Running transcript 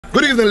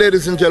evening,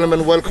 ladies and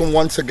gentlemen. Welcome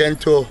once again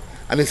to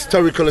an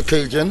historical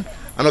occasion,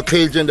 an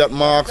occasion that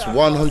marks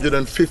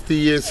 150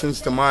 years since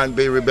the Mayan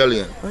Bay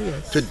Rebellion. Oh,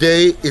 yes.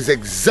 Today is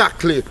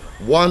exactly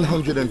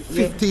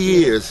 150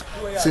 years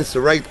since the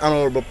Right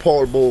Honorable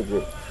Paul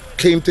Bogle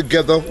came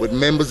together with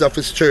members of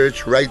his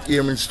church right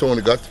here in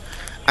Stony,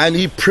 and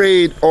he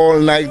prayed all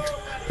night,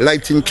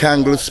 lighting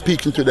candles,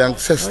 speaking to the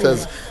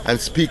ancestors and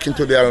speaking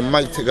to the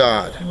Almighty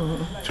God.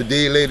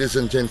 Today, ladies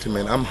and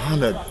gentlemen, I'm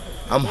honored,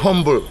 I'm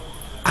humble.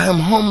 I am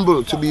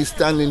humble to be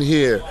standing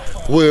here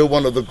where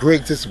one of the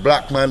greatest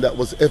black men that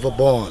was ever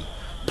born,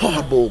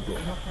 Paul Bogle,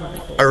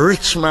 a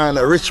rich man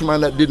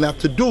that didn't have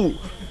to do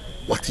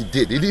what he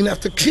did. He didn't have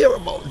to care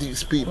about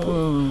these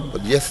people,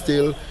 but yet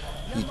still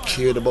he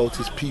cared about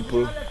his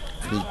people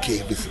and he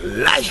gave his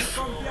life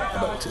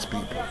about his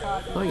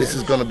people. This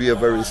is going to be a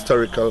very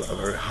historical, a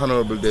very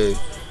honorable day,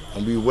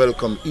 and we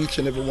welcome each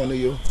and every one of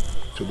you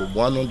to the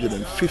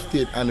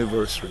 150th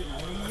anniversary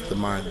of the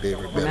Mayan Bay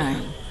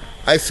Rebellion.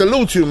 I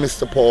salute you,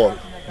 Mr. Paul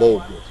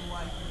Bogle.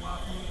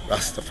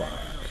 Rastafari.